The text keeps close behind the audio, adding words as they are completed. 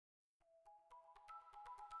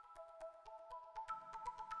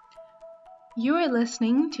You are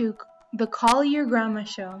listening to the Call Your Grandma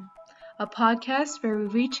Show, a podcast where we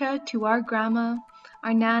reach out to our grandma,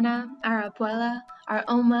 our nana, our abuela, our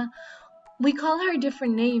oma. We call her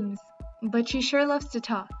different names, but she sure loves to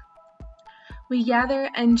talk. We gather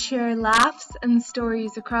and share laughs and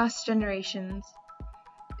stories across generations.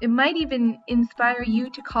 It might even inspire you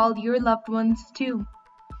to call your loved ones too.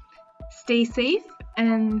 Stay safe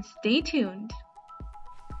and stay tuned.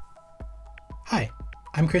 Hi,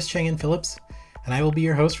 I'm Chris Chang Phillips, and I will be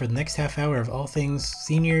your host for the next half hour of all things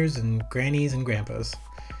seniors and grannies and grandpas.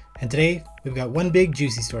 And today, we've got one big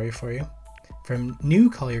juicy story for you from new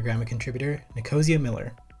Call Your Grandma contributor, Nicosia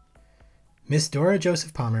Miller. Miss Dora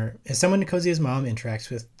Joseph Palmer is someone Nicosia's mom interacts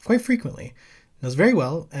with quite frequently, knows very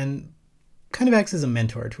well, and kind of acts as a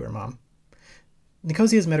mentor to her mom.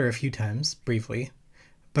 Nicosia's met her a few times, briefly,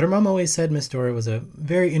 but her mom always said Miss Dora was a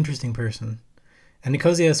very interesting person, and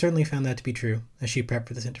Nicosia certainly found that to be true as she prepped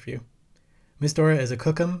for this interview. Miss Dora is a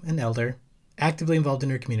Cookham and elder, actively involved in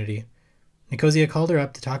her community. Nicosia called her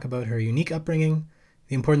up to talk about her unique upbringing,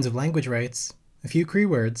 the importance of language rights, a few Cree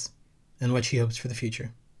words, and what she hopes for the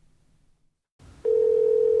future.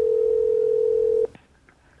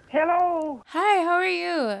 Hello. Hi, how are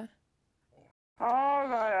you?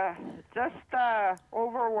 Oh, just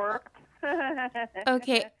overworked.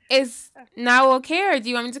 Okay, is now okay, or do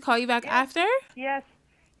you want me to call you back Yes. after? Yes.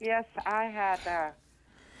 I had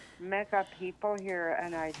mega people here,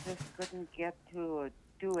 and I just couldn't get to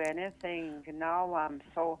do anything. Now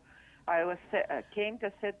I came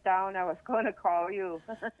to sit down. I was going to call you.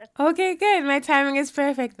 Okay, good. My timing is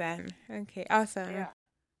perfect then. Okay, awesome. Yeah.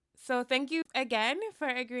 So thank you again for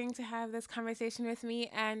agreeing to have this conversation with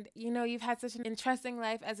me. And you've had such an interesting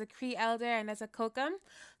life as a Cree elder and as a Kokum,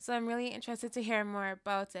 so I'm really interested to hear more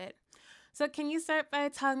about it. So can you start by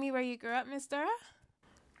telling me where you grew up, Miss Dora?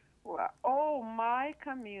 Well, my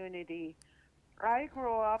community. I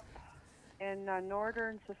grew up in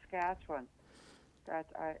northern Saskatchewan.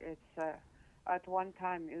 It's at one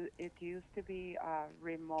time it used to be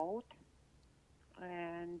remote,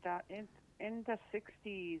 and in the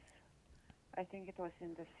 60s, I think it was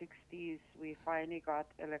in the 60s, we finally got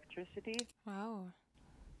electricity. Wow.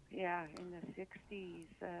 Yeah, in the 60s,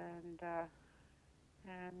 and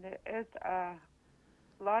it a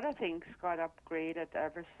lot of things got upgraded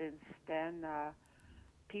ever since then.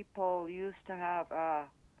 People used to have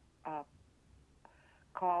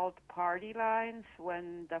called party lines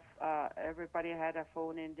when everybody had a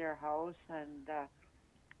phone in their house, and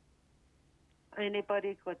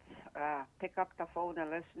anybody could pick up the phone and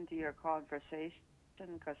listen to your conversation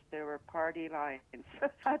because there were party lines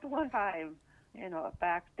at one time.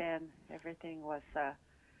 Back then everything was.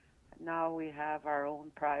 Now we have our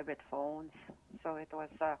own private phones, so it was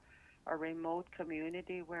a remote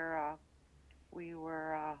community where we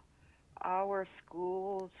were. Our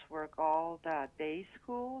schools were called day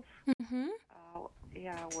schools. Mm-hmm.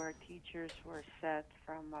 Where teachers were sent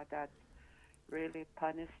from that really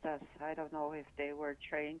punished us. I don't know if they were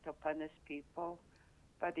trained to punish people,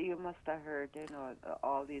 but you must have heard,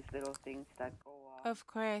 all these little things that go on. Of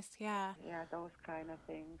course, yeah. Yeah, those kind of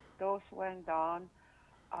things. Those went on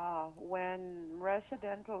when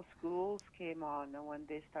residential schools came on, and when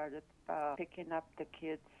they started picking up the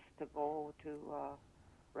kids to go to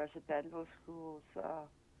residential schools,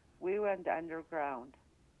 we went underground.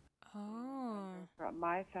 Oh.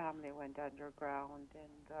 My family went underground,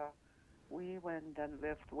 and we went and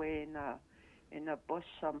lived way in a bush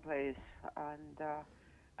someplace. And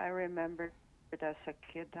I remember as a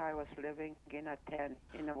kid, I was living in a tent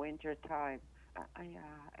in the winter time. Yeah,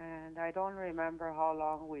 and I don't remember how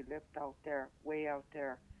long we lived out there, way out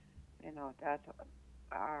there. That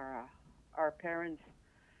our parents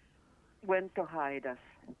went to hide us.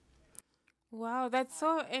 Wow, that's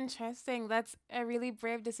so interesting. That's a really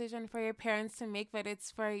brave decision for your parents to make, but it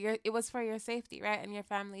was for your safety, right? And your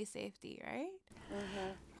family's safety, right?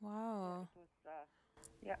 Mhm. Wow. It was.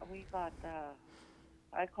 Yeah, we got.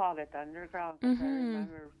 I call it underground because I Mm-hmm.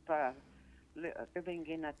 remember living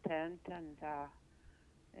in a tent and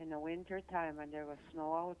in the winter time, and there was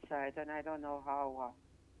snow outside, and I don't know how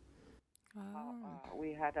Wow.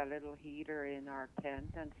 we had a little heater in our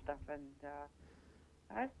tent and stuff, and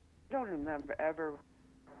I don't remember ever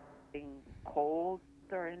being cold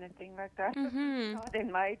or anything like that. Mm-hmm. Not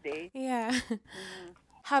in my day. Yeah. Hmm.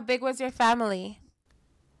 How big was your family?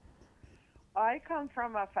 I come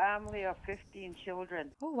from a family of 15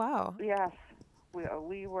 children. Oh, wow. Yes,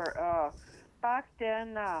 we were back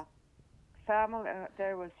then. Family,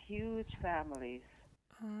 there was huge families.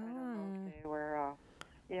 I don't know if Oh. they were.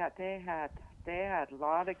 Yeah, they had a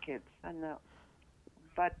lot of kids, and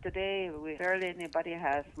but today we barely anybody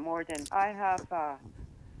has more than. I have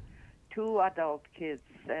two adult kids,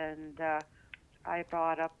 and I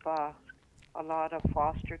brought up a lot of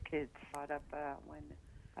foster kids. Brought up when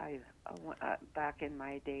I back in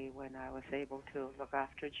my day when I was able to look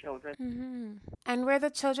after children. Mm-hmm. And were the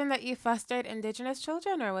children that you fostered Indigenous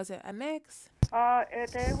children, or was it a mix?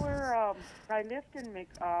 They were. I lived in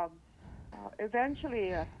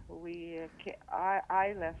eventually, I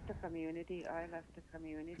left the community. I left the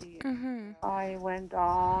community. Mm-hmm. I went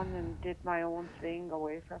on and did my own thing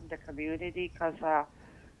away from the community because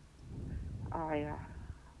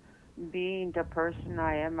being the person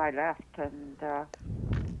I am, I left and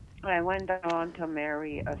I went on to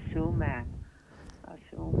marry a Sioux man,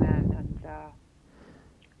 and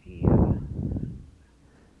he.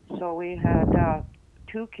 So we had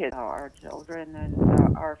two kids, our children, and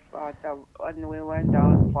and we went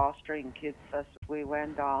on fostering kids as we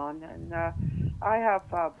went on. And I have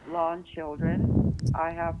blonde children.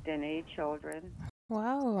 I have Dene children.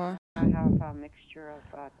 Wow. I have a mixture of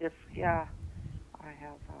yeah. I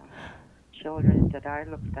have children that I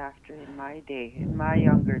looked after in my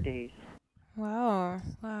younger days. Wow.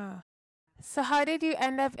 Wow. So how did you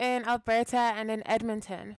end up in Alberta and in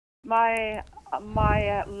Edmonton? My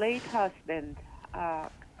late husband uh,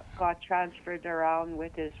 got transferred around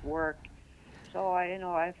with his work, so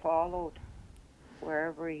I followed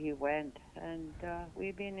wherever he went, and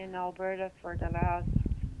we've been in Alberta for the last,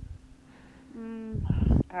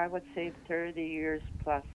 I would say, 30 years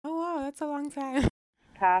plus. Oh wow, that's a long time.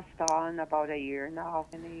 Passed on about a year now,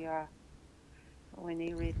 and when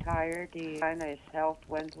he retired, his health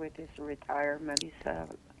went with his retirement. He's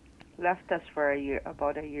left us for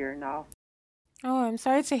about a year now. Oh, I'm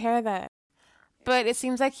sorry to hear that. But it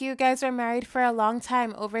seems like you guys were married for a long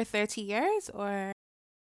time, over 30 years, or?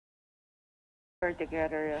 We're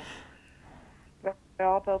together,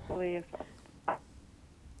 probably if I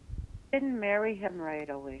didn't marry him right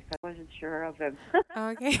away. I wasn't sure of him.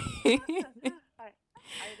 Okay. I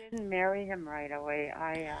didn't marry him right away.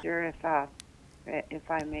 I sure if I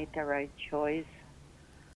made the right choice.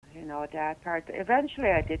 That part. Eventually,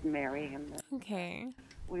 I did marry him. Okay.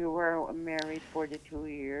 We were married 42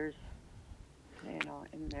 years,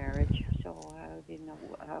 in marriage. So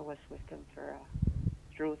I was with him for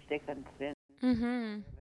through thick and thin. Mm-hmm.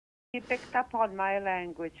 He picked up on my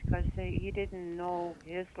language because he didn't know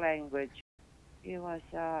his language. He was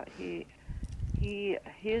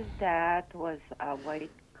his dad was a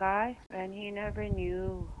white guy, and he never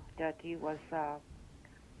knew that he was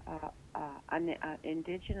an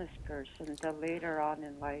indigenous person till later on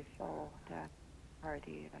in life. Oh, that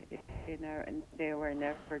party, they were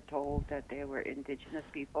never told that they were indigenous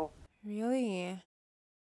people. Really?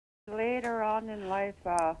 Later on in life,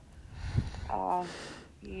 uh,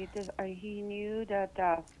 he knew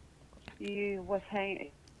that he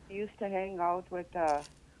used to hang out with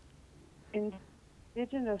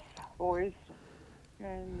indigenous boys,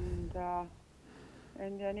 and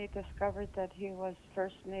then he discovered that he was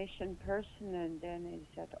First Nation person, and then he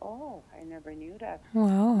said, "Oh, I never knew that.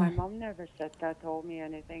 Wow. My mom never said that, told me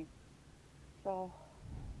anything." So,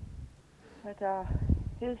 but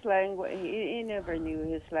his language, he never knew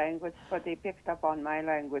his language, but he picked up on my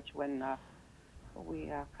language when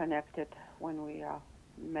we connected, when we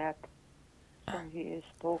met. So he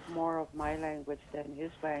spoke more of my language than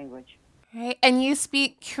his language. Right. And you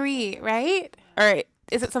speak Cree, right? Or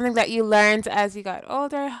is it something that you learned as you got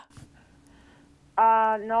older?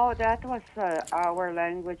 No, that was our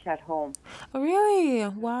language at home. Oh, really?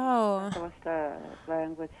 Wow. That was the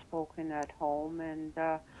language spoken at home, and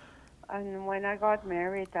when I got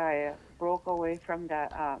married, I broke away from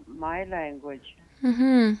that my language,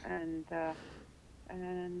 Mm-hmm. and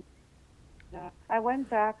I went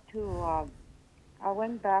back to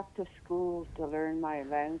school to learn my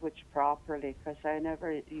language properly because I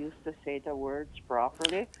never used to say the words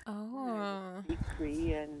properly. Oh. Speak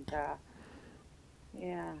Cree and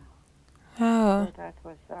yeah. Wow. So that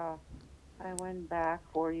was I went back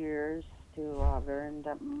 4 years to learn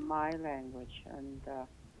my language and to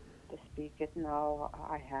speak it now.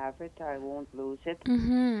 I have it. I won't lose it.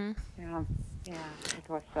 Mm-hmm. Yeah, yeah. It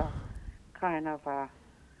was kind of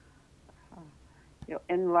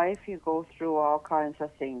in life you go through all kinds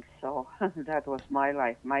of things. So that was my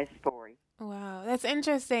life, my story. Wow, that's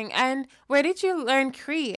interesting. And where did you learn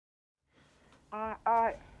Cree?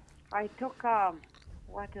 I I took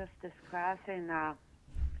what is this class and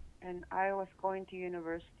I was going to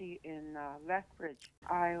university in Lethbridge.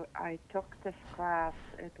 I took this class.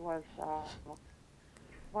 It was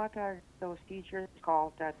what are those teachers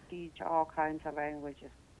called that teach all kinds of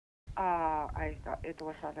languages? I thought it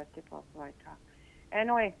was on the tip of my tongue.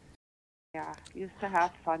 Anyway, yeah, used to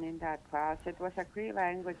have fun in that class. It was a Cree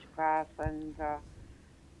language class, and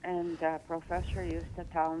the professor used to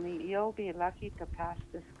tell me, "You'll be lucky to pass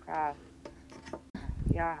this class."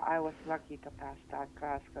 Yeah, I was lucky to pass that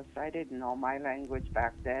class because I didn't know my language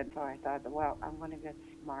back then. So I thought, well, I'm going to get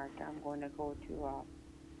smart. I'm going to go to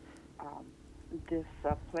um, this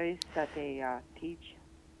place that they teach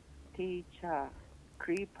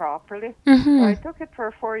Cree properly. So Mm-hmm. I took it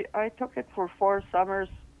for 4. I took it for 4 summers.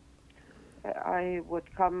 I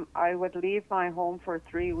would leave my home for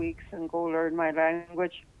 3 weeks and go learn my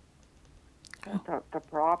language. The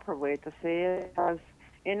proper way to say it was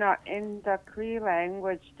in the Cree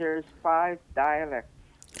language there's 5 dialects.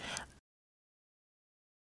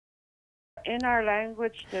 In our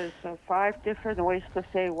language there's 5 different ways to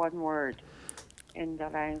say one word in the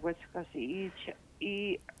language because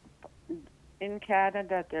e, in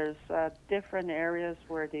Canada there's different areas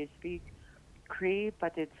where they speak Cree,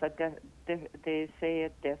 but they say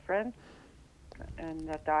it different in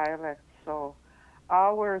the dialect. So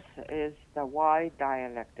ours is the Y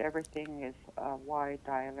dialect. Everything is a Y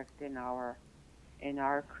dialect in our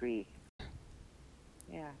Cree.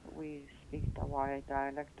 Yeah, we speak the Y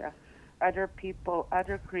dialect. Other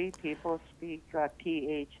Cree people speak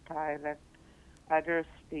TH dialect. Others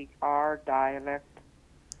speak R dialect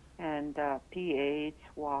and PH,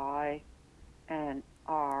 Y, and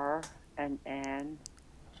R and N.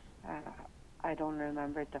 Uh, I don't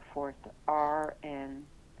remember the fourth R and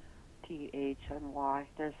TH and Y.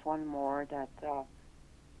 There's one more that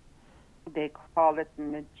they call it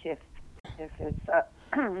midchiff. If it's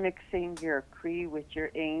mixing your Cree with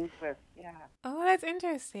your English, yeah, Oh, that's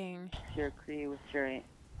interesting. your Cree with your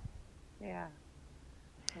yeah.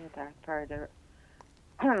 So that part of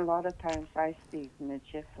a lot of times I speak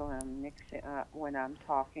midchiff when I'm mixing. When I'm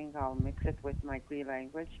talking, I'll mix it with my Cree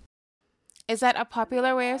language, Is that a and then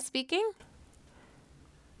popular way of speaking?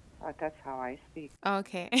 that's how I speak.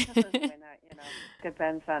 Okay. When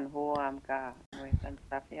depends on who I'm with and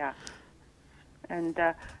stuff. Yeah, and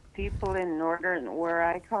people in northern where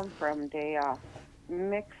I come from, they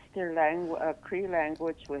mix their Cree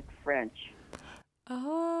language with French.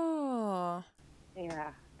 Oh.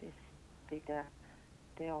 Yeah, they speak.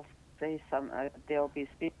 They'll say they'll be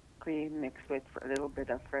speak Cree mixed with a little bit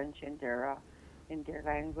of French in their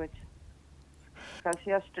language. Because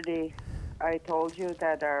yesterday I told you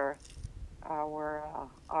that our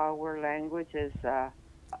language is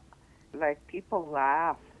like people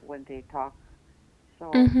laugh when they talk.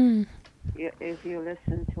 So Mm-hmm. if you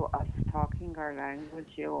listen to us talking our language,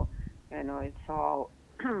 it's all,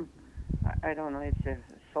 I don't know, it's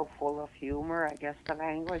so full of humor, I guess, the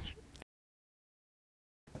language.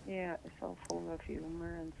 Yeah, it's so full of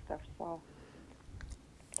humor and stuff. So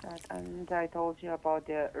and I told you about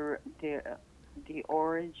the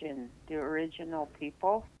origin, the original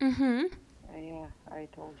people. Mm-hmm. Yeah, I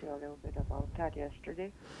told you a little bit about that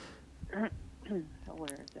yesterday.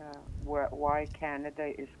 Why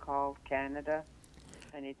Canada is called Canada,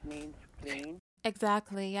 and it means clean.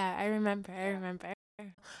 Exactly. Yeah, I remember. I Yeah. remember.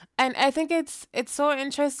 And I think it's so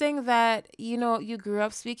interesting that you grew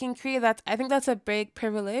up speaking Cree. I think that's a big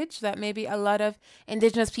privilege that maybe a lot of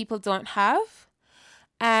Indigenous people don't have,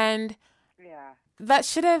 and Yeah.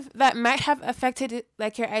 that might have affected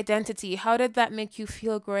like your identity. How did that make you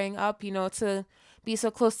feel growing up? To be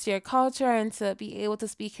so close to your culture and to be able to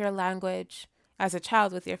speak your language as a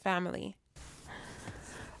child with your family.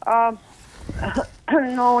 Um,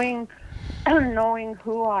 knowing knowing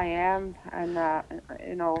who I am and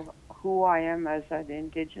who I am as an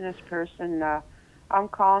Indigenous person, I'm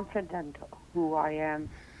confident who I am.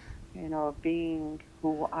 Being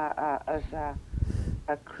who as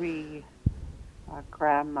a Cree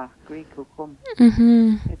grandma, Cree kukum.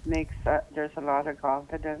 Mm-hmm. It makes there's a lot of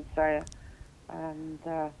confidence. And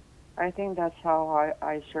I think that's how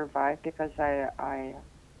I survive because I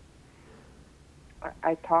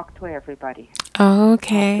talk to everybody. Talk to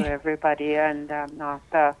Okay. everybody, and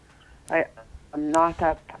I I'm not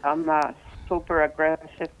a I'm a super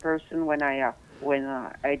aggressive person when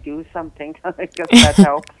I do something because that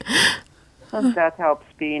helps. That helps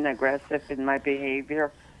being aggressive in my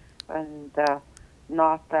behavior and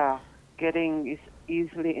not getting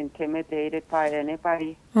easily intimidated by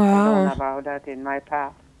anybody. I don't Wow. allow that in my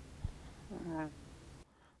path. Uh,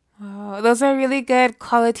 Wow. Those are really good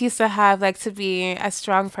qualities to have, like to be a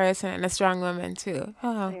strong person and a strong woman too.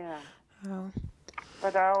 Oh. yeah. Wow.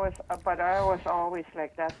 But I was always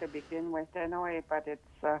like that to begin with anyway. But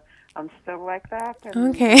I'm still like that, and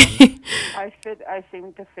Okay. I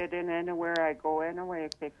seem to fit in anywhere I go anyway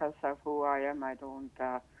because of who I am. I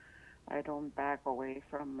don't back away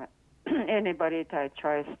from anybody that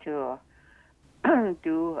tries to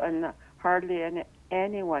do, and hardly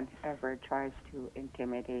anyone ever tries to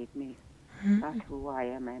intimidate me. Not who I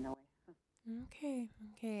am anyway. Okay,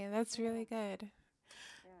 okay, that's really good.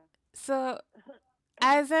 Yeah. So,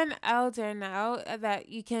 as an elder now that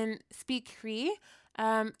you can speak Cree,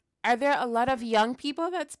 um, are there a lot of young people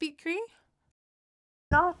that speak Cree?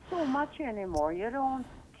 Not so much anymore. You don't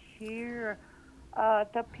hear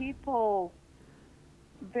the people.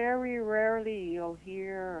 Very rarely you'll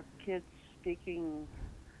hear kids speaking,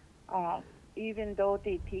 uh, even though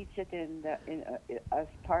they teach it as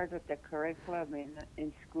part of the curriculum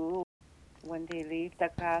in school. When they leave the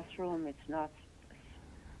classroom, it's not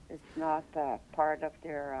part of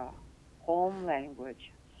their home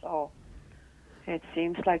language. So it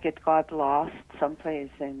seems like it got lost someplace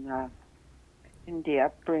in the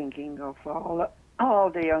upbringing of all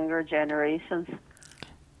the younger generations.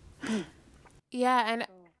 Yeah, and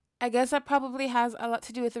I guess that probably has a lot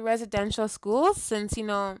to do with the residential schools, since,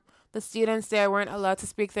 the students there weren't allowed to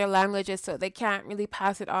speak their languages, so they can't really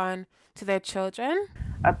pass it on to their children.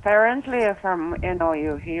 Apparently, from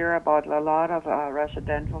you hear about a lot of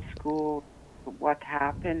residential schools, what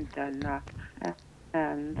happened,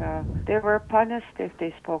 and they were punished if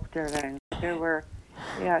they spoke their language.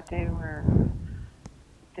 Yeah,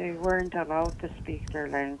 they weren't allowed to speak their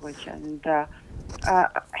language, and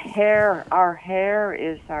our hair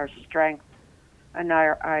is our strength and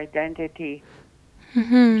our identity.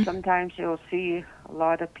 Sometimes you'll see a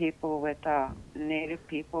lot of people with native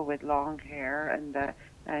people with long hair, and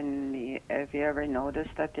if you ever notice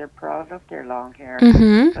that they're proud of their long hair,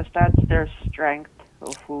 because that's their strength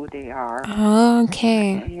of who they are.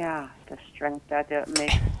 Okay. Yeah, the strength that it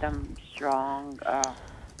makes them strong. Uh,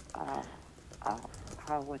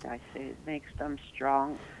 how would I say it? Makes them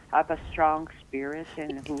strong, have a strong spirit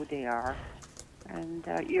in who they are. And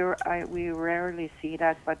we rarely see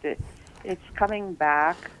that, but it's coming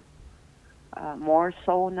back more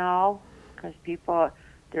so now because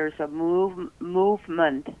there's a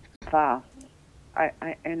movement. Uh,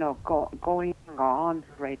 going on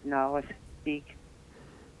right now. I speak.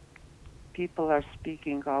 People are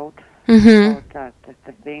speaking out about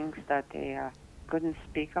the things that they couldn't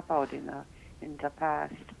speak about in the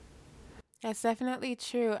past. That's definitely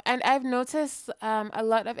true. And I've noticed a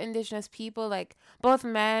lot of Indigenous people, like both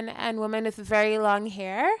men and women, with very long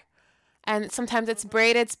hair. And sometimes it's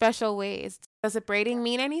braided special ways. Does the braiding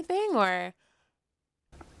mean anything, or?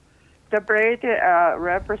 The braid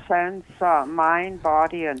represents mind,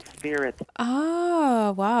 body, and spirit.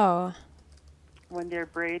 Oh, wow. When they're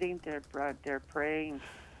braiding, they're praying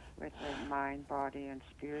with their mind, body, and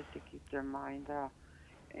spirit to keep their mind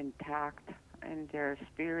intact and their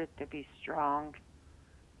spirit to be strong.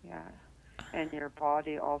 Yeah, and your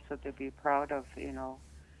body also to be proud of,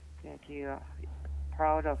 that you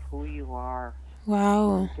proud of who you are.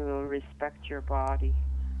 Wow. And to respect your body.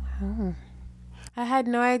 Oh. I had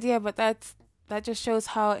no idea, but that just shows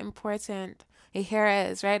how important a hair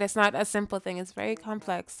is, right? It's not a simple thing. It's very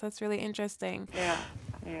complex. That's really interesting. Yeah,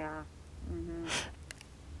 yeah. Mm-hmm.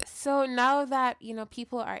 So now that,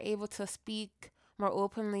 people are able to speak more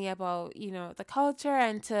openly about, the culture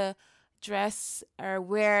and to dress or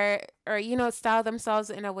wear or, style themselves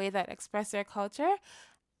in a way that express their culture,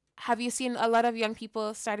 have you seen a lot of young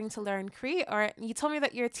people starting to learn Cree? Or you told me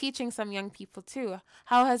that you're teaching some young people too.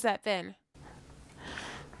 How has that been?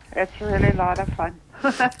 It's really a lot of fun.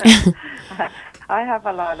 I have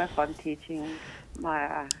a lot of fun teaching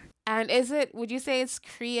my. And would you say it's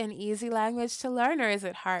Cree an easy language to learn, or is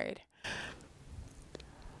it hard?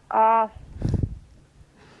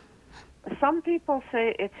 Some people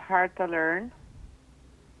say it's hard to learn.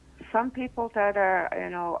 Some people that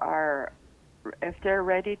are if they're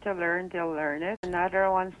ready to learn, they'll learn it. And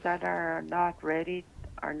other ones that are not ready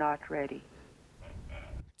are not ready.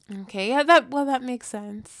 Okay, yeah, that makes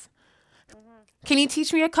sense. Can you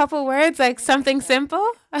teach me a couple words, like something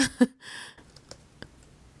simple?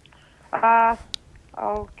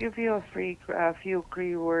 I'll give you a few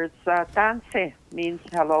Cree words. Tanse means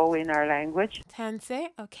hello in our language. Tanse,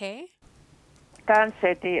 okay. Tanse,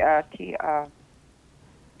 Tansi.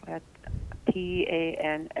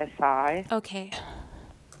 Okay.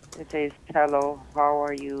 It says hello, how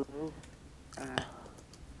are you?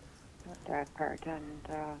 That part, and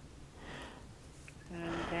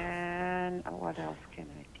then what else can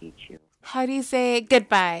I teach you? How do you say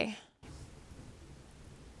goodbye?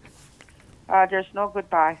 There's no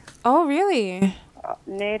goodbye. Oh, really?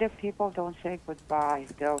 Native people don't say goodbye.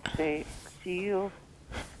 They'll say see you.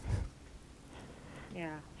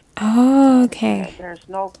 Yeah. Oh, okay. There's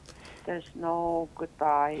there's no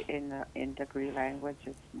goodbye in the Cree language.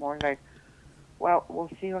 It's more like, well, we'll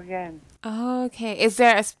see you again. Okay. Is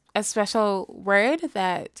there a special word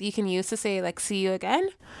that you can use to say, like, see you again?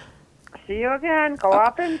 See you again, Oh,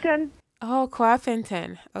 Kawapinton. oh,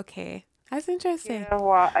 Kwafington. Okay. That's interesting. Yeah,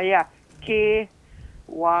 Kawapinton.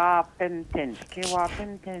 Kawapinton.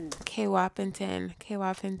 Kwafington. Yeah,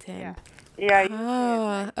 Kwafington. yeah, you say it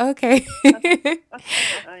Ah, right. okay.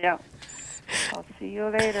 Yeah, I'll see you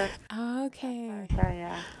later. Okay.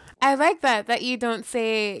 Yeah. I like that you don't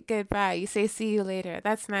say goodbye. You say see you later.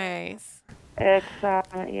 That's Yeah. nice. It's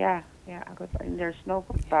yeah. Goodbye. And there's no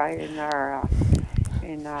goodbye in our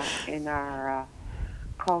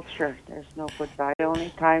culture. There's no goodbye. The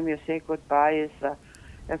only time you say goodbye is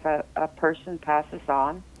if a person passes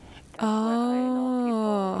on. That's when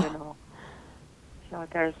people, Oh. So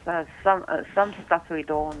there's some stuff we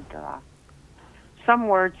don't, some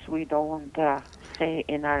words we don't say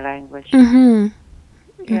in our language. Mm-hmm.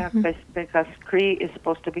 Yeah, because Cree is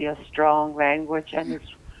supposed to be a strong language, and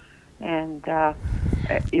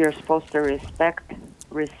you're supposed to respect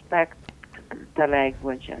the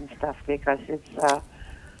language and stuff because it's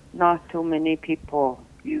not too many people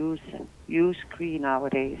use Cree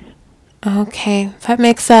nowadays. Okay. That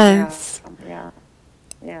makes Yeah, sense.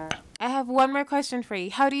 yeah. I have one more question for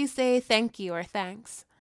you. How do you say thank you or thanks?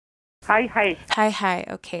 Hi, hi, Hi, hi.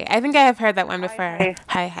 Okay. I think I have heard that one hi, before. hi.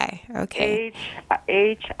 Hi, hi. Okay.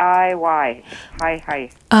 Hiy. Hi, hi.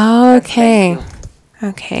 That's thank Okay. you.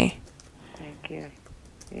 Okay. Thank you.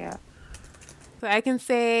 Yeah. So I can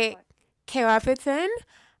say What? Kewapitin.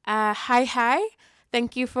 Hi, hi.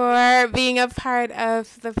 Thank you for being a part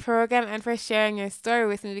of the program and for sharing your story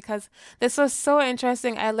with me because this was so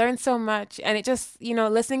interesting. I learned so much. And it just,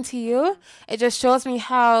 listening to you, it just shows me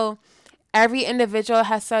how every individual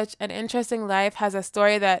has such an interesting life, has a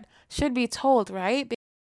story that should be told, right?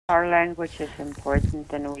 Our language is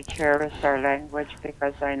important, and we cherish our language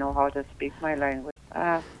because I know how to speak my language.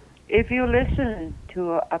 If you listen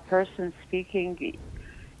to a person speaking,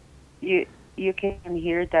 you you can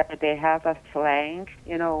hear that they have a slang.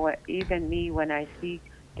 Even me, when I speak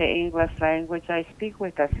the English language, I speak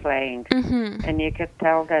with a slang, Mm-hmm. and you could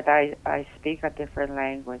tell that I speak a different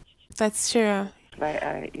language. That's true. Like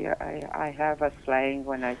I have a slang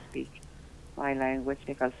when I speak my language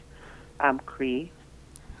because I'm Cree.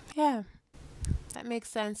 Yeah, that makes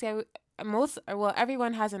sense. Yeah,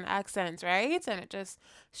 everyone has an accent, right? And it just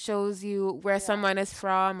shows you where Yeah, someone is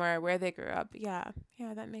from or where they grew up. Yeah,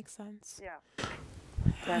 yeah, that makes sense. yeah,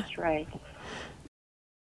 that's right.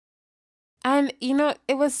 And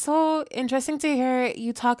it was so interesting to hear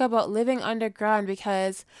you talk about living underground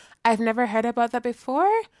because I've never heard about that before.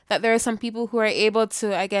 That there are some people who are able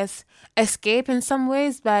to, I guess, escape in some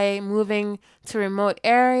ways by moving to remote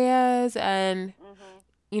areas and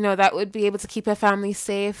Mhm. that would be able to keep a family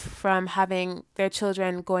safe from having their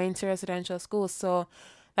children going to residential schools. So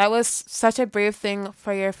that was such a brave thing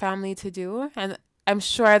for your family to do. And I'm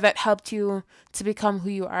sure that helped you to become who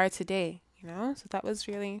you are today. So that was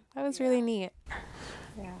really Yeah, neat.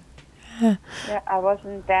 yeah, Huh. yeah. I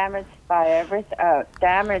wasn't damaged by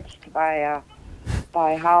damaged by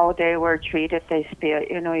how they were treated. They speak.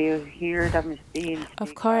 You hear them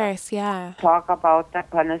Of course, yeah. talk about the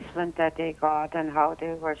punishment that they got and how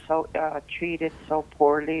they were so treated so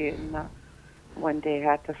poorly, and when they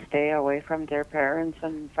had to stay away from their parents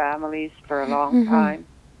and families for a long Hmm. time.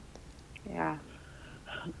 Yeah,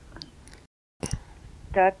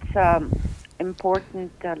 that's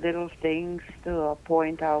important little things to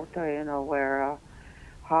point out. Where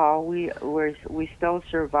how we still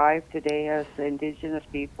survive today as indigenous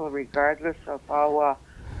people, regardless of how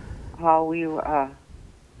we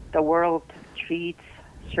the world treats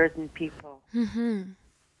certain people. Hmm.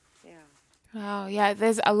 Yeah. Wow, yeah,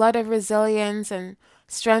 there's a lot of resilience and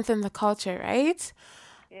strength in the culture, right?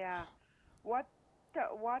 Yeah. What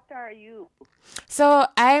what are you? So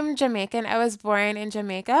I'm Jamaican. I was born in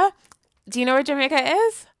Jamaica. Do you know where Oh, Jamaica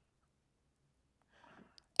is?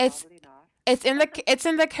 It's probably not. it's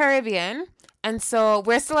in the Caribbean, and so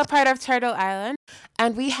we're still a part of Turtle Island,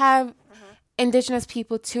 and we have Mhm. indigenous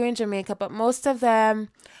people too in Jamaica, but most of them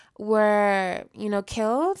were,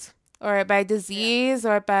 killed or by Yeah. disease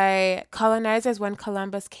or by colonizers when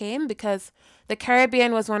Columbus came because the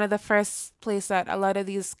Caribbean was one of the first place that a lot of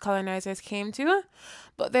these colonizers came to.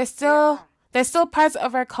 But there's still Yeah. there's still parts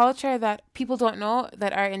of our culture that people don't know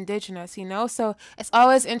that are indigenous. So it's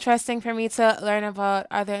always interesting for me to learn about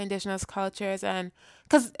other indigenous cultures and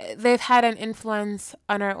because they've had an influence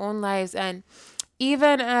on our own lives and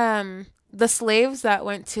even the slaves that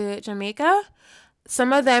went to Jamaica,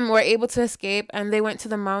 some of them were able to escape and they went to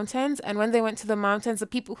the mountains. And when they went to the mountains, the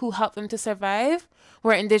people who helped them to survive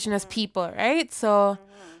were indigenous people, right? So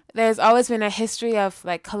there's always been a history of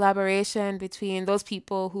like collaboration between those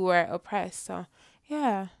people who were oppressed. So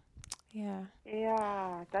yeah, yeah.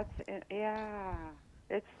 Yeah, that's it. Yeah.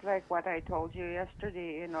 It's like what I told you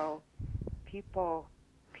yesterday, people,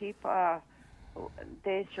 people,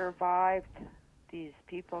 they survived, these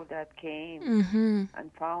people that came Mm-hmm.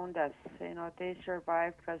 and found us. They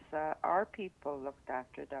survived because our people looked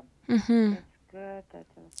after them. Mm-hmm. That's good.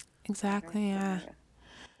 That's Exactly, yeah. interesting.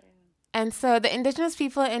 Yeah. And so the indigenous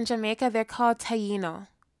people in Jamaica, they're called Taino.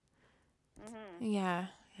 Mhm. Yeah,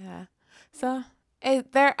 yeah. So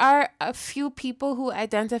there are a few people who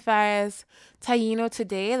identify as Taino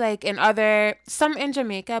today, like some in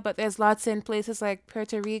Jamaica, but there's lots in places like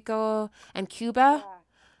Puerto Rico and Cuba. Yeah.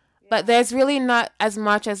 But Yeah. there's really not as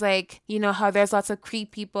much as like, how there's lots of Cree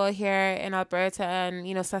people here in Alberta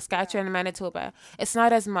and, Saskatchewan and Manitoba. It's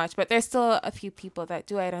not as much, but there's still a few people that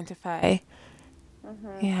do identify.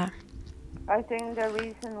 Mhm. Yeah. I think the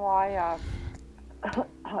reason why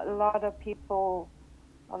a lot of people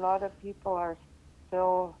are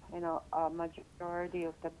still, a majority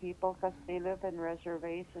of the people, because they live in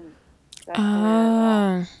reservations. That's where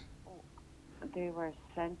Oh. they were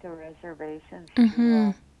sent to reservations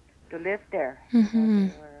Mhm. to live there.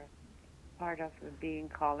 Mhm. They were part of being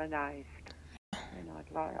colonized.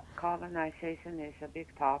 Colonization is a big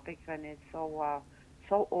topic, and it's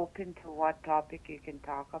so open to what topic you can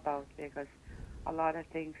talk about, because a lot of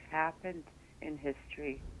things happened in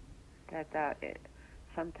history that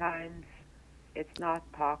sometimes it's not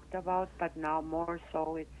talked about, but now more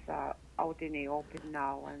so it's out in the open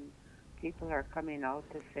now, and people are coming out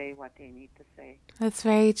to say what they need to say. That's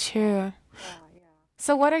very true. Yeah, yeah.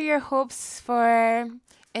 So, what are your hopes for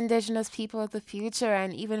Indigenous people of the future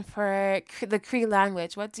and even for the Cree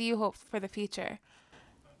language? What do you hope for the future?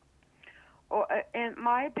 Oh, and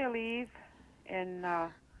my belief in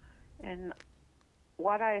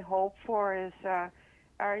what I hope for is,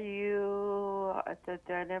 did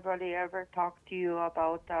anybody ever talk to you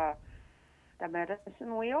about the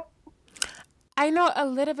medicine wheel? I know a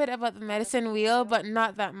little bit about the medicine Medicine wheel, wheel? but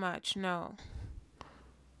not that much, no.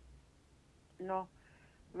 No,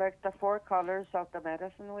 like the four colors of the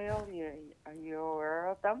medicine wheel. Are you aware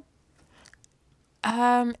of them?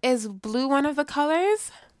 Is blue one of the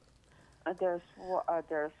colors? There's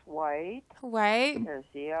white, White, there's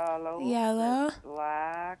yellow, there's yellow.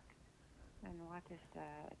 black, and what is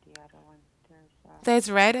the other one? There's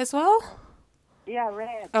There's red as well? yeah,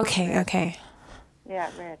 red, Okay, red. okay.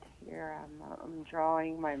 Yeah, red. Here I'm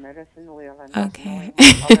drawing my medicine wheel and not Okay. knowing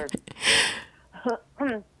what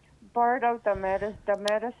colors. Part of the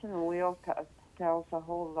medicine wheel tells a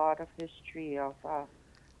whole lot of history of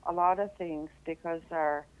a lot of things, because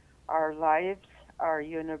our lives are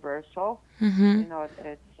universal. Mhm.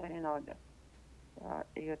 It's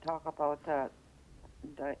you talk about the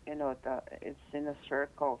it's in a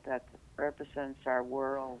circle that represents our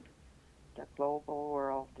world, the global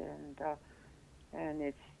world, and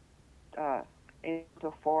it's uh,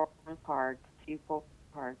 into four parts, equal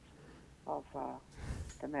parts of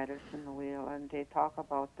the medicine wheel, and they talk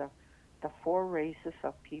about the four races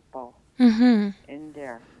of people Mhm. in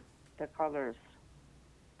there, the colors,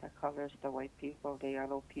 the white people, the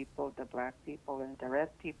yellow people, the black people, and the red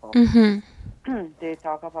people. Mhm. They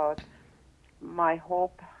talk about my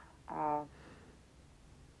hope uh,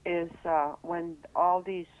 is when all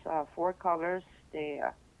these four colors they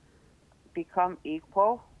become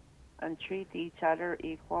equal and treat each other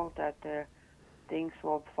equal, that things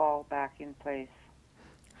will fall back in place.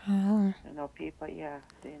 Oh. People, yeah,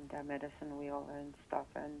 in the medicine wheel and stuff,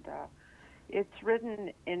 and it's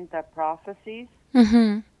written in the prophecies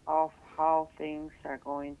Mhm. of how things are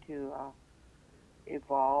going to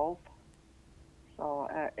evolve. So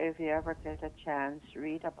if you ever get a chance,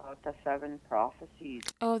 read about the seven prophecies.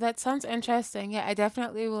 Oh, that sounds interesting. Yeah, I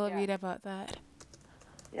definitely will Yeah, read about that.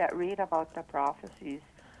 yeah, read about the prophecies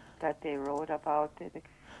that they wrote about it,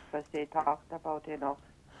 because they talked about,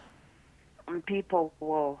 people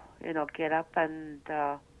will, get up and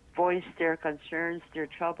voice their concerns, their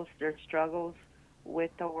troubles, their struggles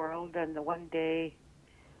with the world, and one day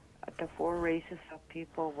the four races of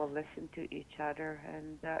people will listen to each other,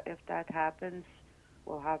 and if that happens,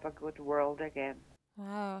 we'll have a good world again.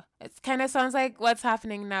 Wow. It kind of sounds like what's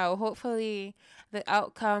happening now. Hopefully, the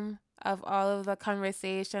outcome of all of the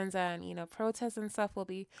conversations and, protests and stuff will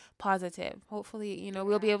be positive. Hopefully,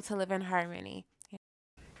 we'll be Yeah. able to live in harmony.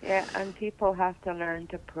 Yeah, and people have to learn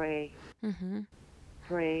to pray, Mhm.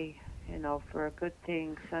 pray, for good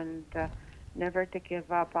things, and never to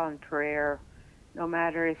give up on prayer. no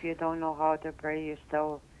matter if you don't know how to pray, you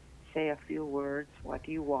still say a few words, what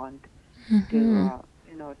you want, to,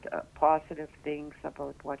 positive things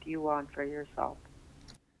about what you want for yourself.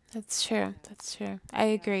 That's true. That's true. I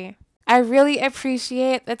agree. I really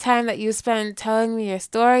appreciate the time that you spent telling me your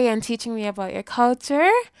story and teaching me about your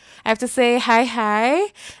culture. I have to say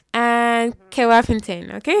hi and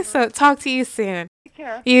Kewapintin. Okay, so talk to you soon. Take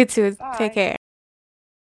care. You too. Bye. Take care.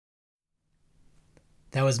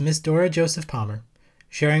 That was Miss Dora Joseph Palmer,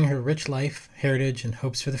 sharing her rich life, heritage, and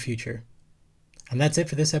hopes for the future. And that's it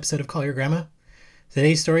for this episode of Call Your Grandma.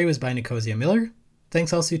 Today's story was by Nicosia Miller.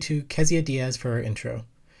 Thanks also to Kezia Diaz for our intro.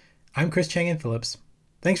 I'm Chris Chang-Yen Phillips.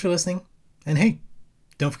 Thanks for listening, and hey,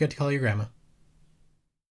 don't forget to call your grandma.